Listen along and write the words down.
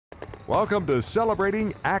Welcome to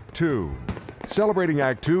Celebrating Act 2. Celebrating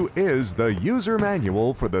Act 2 is the user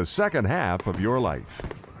manual for the second half of your life.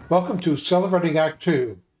 Welcome to Celebrating Act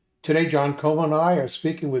 2. Today, John Coleman and I are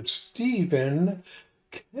speaking with Stephen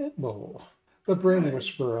Campbell, the Brain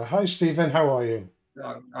Whisperer. Hi, Stephen. How are you?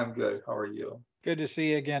 I'm good. How are you? Good to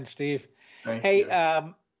see you again, Steve. Thank Hey,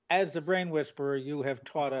 you. as the Brain Whisperer, you have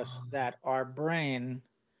taught us that our brain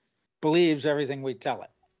believes everything we tell it,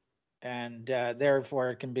 and therefore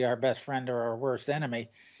it can be our best friend or our worst enemy.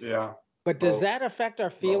 Yeah. But does that affect our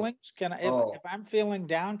feelings? Can I, if I'm feeling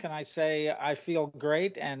down, can I say I feel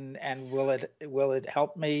great, and will it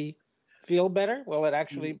help me feel better? Will it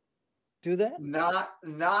actually do that?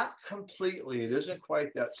 Not completely. It isn't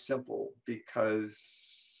quite that simple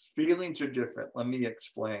because feelings are different. Let me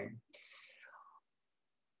explain.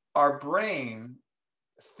 Our brain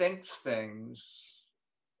thinks things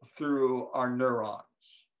through our neurons.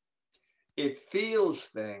 It feels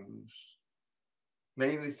things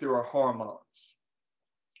mainly through our hormones.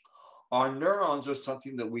 Our neurons are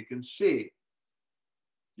something that we can see.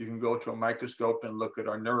 You can go to a microscope and look at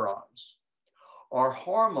our neurons. Our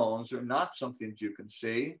hormones are not something you can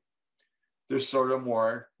see. They're sort of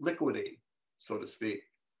more liquidy, so to speak.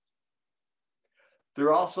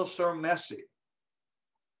 They're also sort of messy.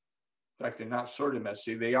 In fact, they're not sort of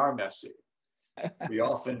messy, they are messy. We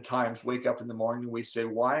oftentimes wake up in the morning and we say,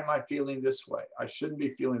 why am I feeling this way? I shouldn't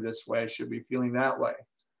be feeling this way. I should be feeling that way.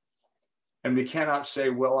 And we cannot say,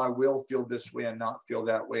 well, I will feel this way and not feel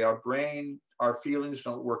that way. Our brain, our feelings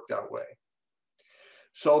don't work that way.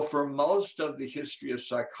 So for most of the history of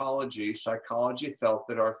psychology, psychology felt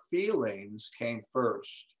that our feelings came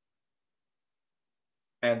first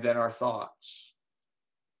and then our thoughts.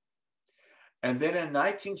 And then in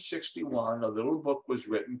 1961, a little book was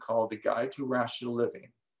written called The Guide to Rational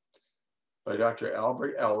Living by Dr.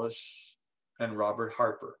 Albert Ellis and Robert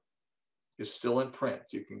Harper. It's still in print.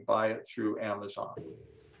 You can buy it through Amazon.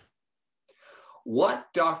 What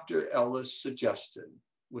Dr. Ellis suggested,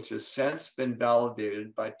 which has since been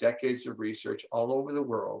validated by decades of research all over the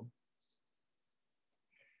world,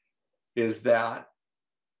 is that,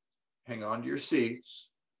 hang on to your seats,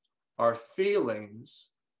 our feelings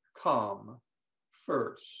come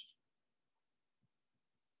first.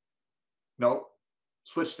 No,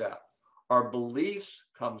 switch that. Our beliefs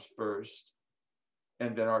comes first,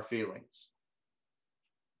 and then our feelings.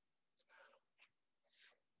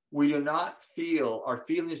 We do not feel, our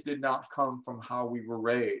feelings did not come from how we were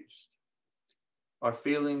raised. Our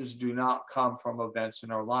feelings do not come from events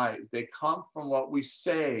in our lives. They come from what we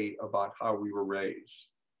say about how we were raised.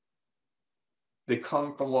 They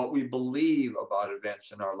come from what we believe about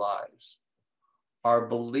events in our lives. Our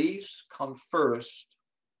beliefs come first,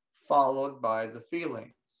 followed by the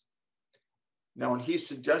feelings. Now, when he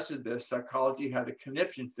suggested this, psychology had a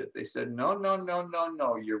conniption fit. They said, no,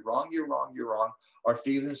 you're wrong. Our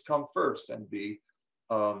feelings come first. And the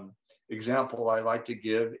example I like to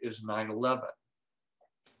give is 9/11.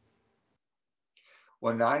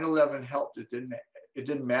 When 9/11 helped, it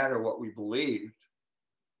didn't matter what we believed.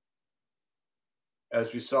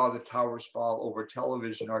 As we saw the towers fall over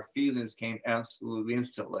television, our feelings came absolutely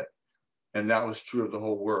instantly. And that was true of the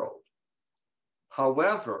whole world.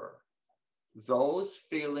 However, those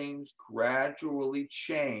feelings gradually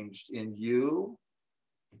changed in you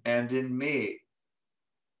and in me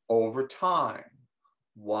over time.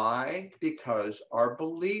 Why? Because our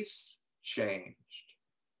beliefs changed.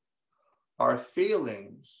 Our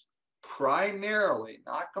feelings primarily,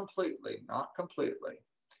 not completely,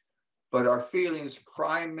 but our feelings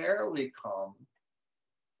primarily come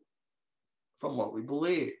from what we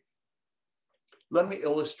believe. Let me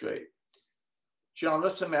illustrate. John,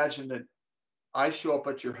 let's imagine that I show up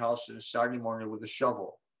at your house on a Saturday morning with a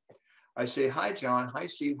shovel. I say, hi, John. Hi,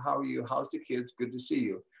 Steve. How are you? How's the kids? Good to see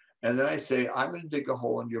you. And then I say, I'm going to dig a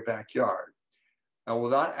hole in your backyard. And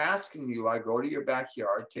without asking you, I go to your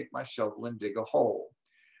backyard, take my shovel and dig a hole.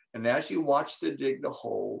 And as you watch the dig the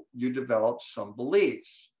hole, you develop some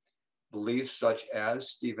beliefs. Beliefs such as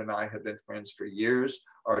Steve and I have been friends for years.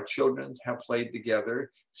 Our children have played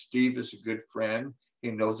together. Steve is a good friend.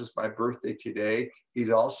 He knows it's my birthday today.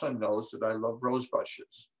 He also knows that I love rose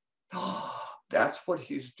bushes. That's what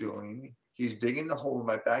he's doing. He's digging the hole in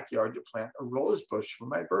my backyard to plant a rose bush for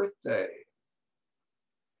my birthday.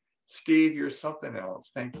 Steve, you're something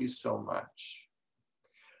else. Thank you so much.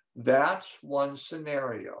 That's one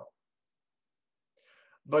scenario.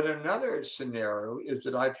 But another scenario is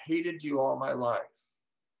that I've hated you all my life.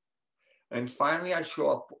 And finally, I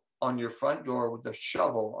show up on your front door with a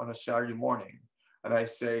shovel on a Saturday morning. And I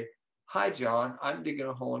say, hi, John, I'm digging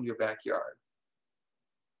a hole in your backyard.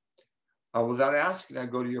 Without asking, I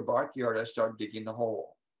go to your backyard, I start digging the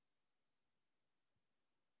hole.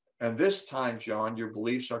 And this time, John, your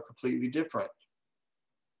beliefs are completely different.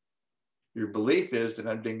 Your belief is that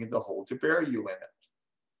I'm digging the hole to bury you in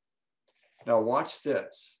it. Now watch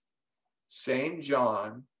this. Same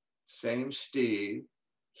John, same Steve,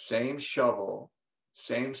 same shovel,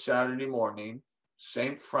 same Saturday morning,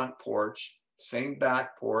 same front porch, same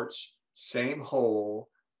back porch, same hole,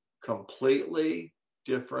 completely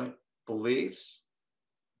different beliefs,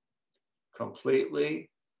 completely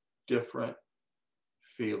different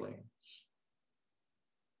feelings.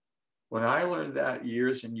 When I learned that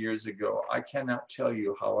years and years ago, I cannot tell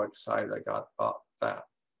you how excited I got about that,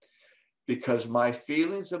 because my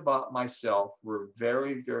feelings about myself were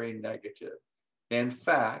very, very negative. In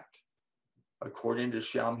fact, according to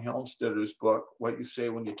Shalom Helmstedter's book, What You Say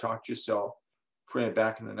When You Talk to Yourself, printed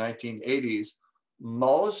back in the 1980s,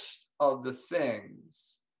 most of the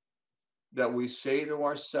things that we say to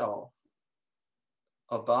ourselves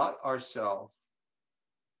about ourselves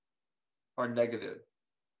are negative.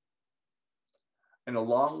 And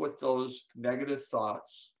along with those negative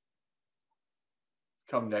thoughts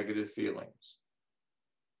come negative feelings.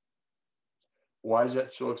 Why is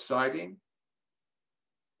that so exciting?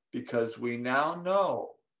 Because we now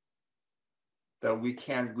know that we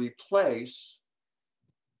can replace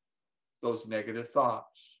those negative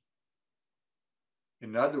thoughts.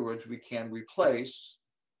 In other words, we can replace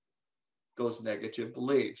those negative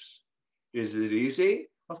beliefs. Is it easy?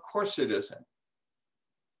 Of course it isn't.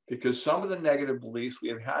 Because some of the negative beliefs we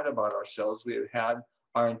have had about ourselves, we have had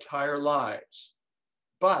our entire lives.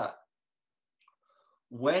 But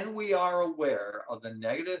when we are aware of the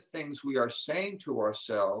negative things we are saying to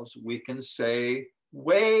ourselves, we can say,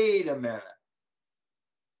 wait a minute.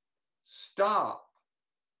 Stop.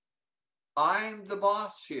 I'm the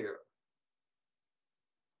boss here.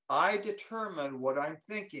 I determine what I'm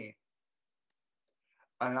thinking.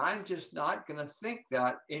 And I'm just not going to think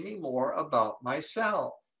that anymore about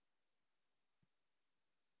myself.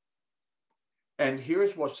 And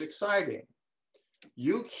here's what's exciting.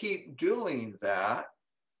 You keep doing that.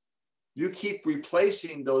 You keep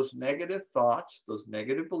replacing those negative thoughts, those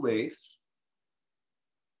negative beliefs.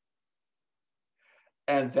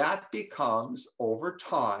 And that becomes, over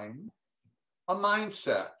time, a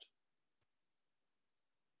mindset.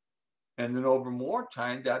 And then over more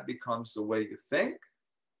time, that becomes the way you think.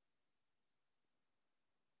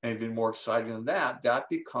 And even more exciting than that, that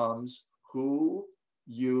becomes who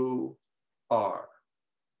you are.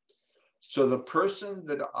 So the person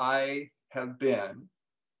that I have been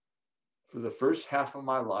for the first half of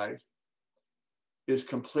my life is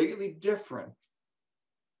completely different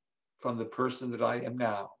from the person that I am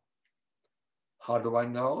now. How do I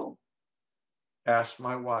know? Ask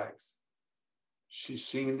my wife. She's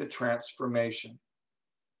seen the transformation.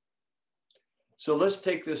 So let's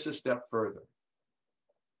take this a step further.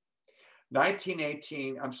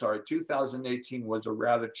 2018 was a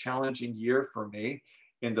rather challenging year for me.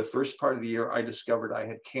 In the first part of the year, I discovered I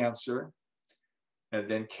had cancer, and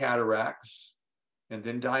then cataracts, and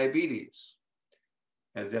then diabetes.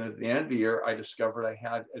 And then at the end of the year, I discovered I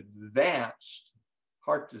had advanced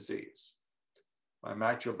heart disease. My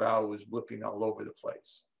mitral valve was whipping all over the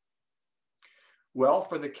place. Well,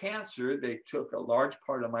 for the cancer, they took a large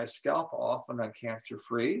part of my scalp off, and I'm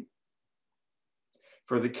cancer-free.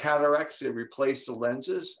 For the cataracts, they replaced the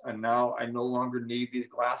lenses, and now I no longer need these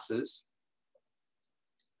glasses.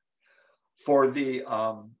 For the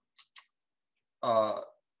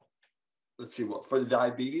for the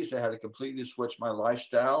diabetes, I had to completely switch my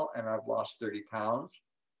lifestyle, and I've lost 30 pounds.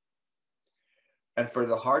 And for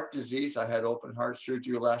the heart disease, I had open heart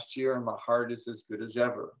surgery last year, and my heart is as good as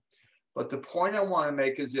ever. But the point I want to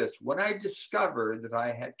make is this. When I discovered that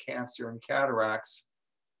I had cancer and cataracts,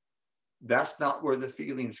 that's not where the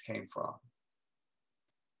feelings came from.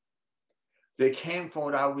 They came from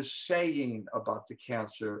what I was saying about the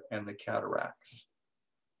cancer and the cataracts.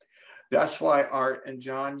 That's why, Art and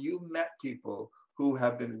John, you met people who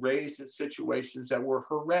have been raised in situations that were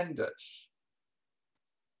horrendous.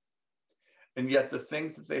 And yet the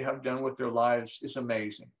things that they have done with their lives is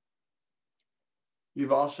amazing.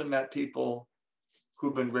 You've also met people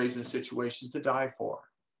who've been raised in situations to die for.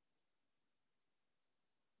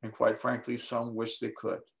 And quite frankly, some wish they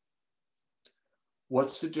could.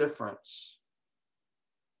 What's the difference?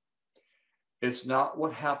 It's not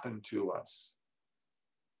what happened to us.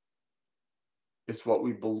 It's what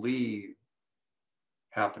we believe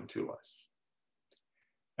happened to us.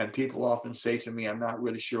 And people often say to me, I'm not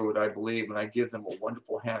really sure what I believe, and I give them a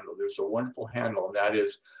wonderful handle. There's a wonderful handle, and that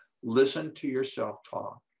is, listen to yourself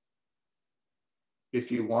talk.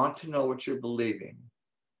 If you want to know what you're believing,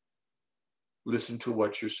 listen to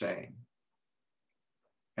what you're saying.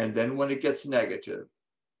 And then when it gets negative,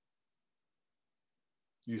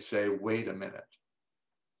 you say, wait a minute.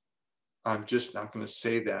 I'm just not going to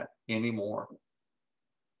say that anymore.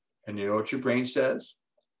 And you know what your brain says?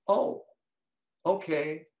 Oh,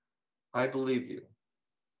 okay, I believe you.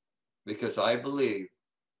 Because I believe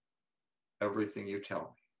everything you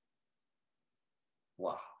tell me.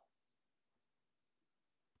 Wow.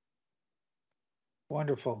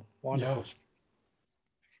 Wonderful, wonderful. Yeah.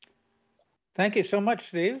 Thank you so much,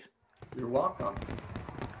 Steve. You're welcome.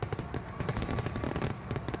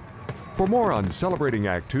 For more on Celebrating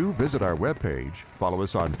Act Two, visit our webpage, follow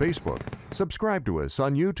us on Facebook, subscribe to us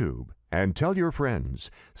on YouTube, and tell your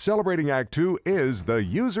friends. Celebrating Act Two is the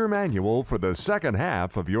user manual for the second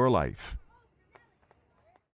half of your life.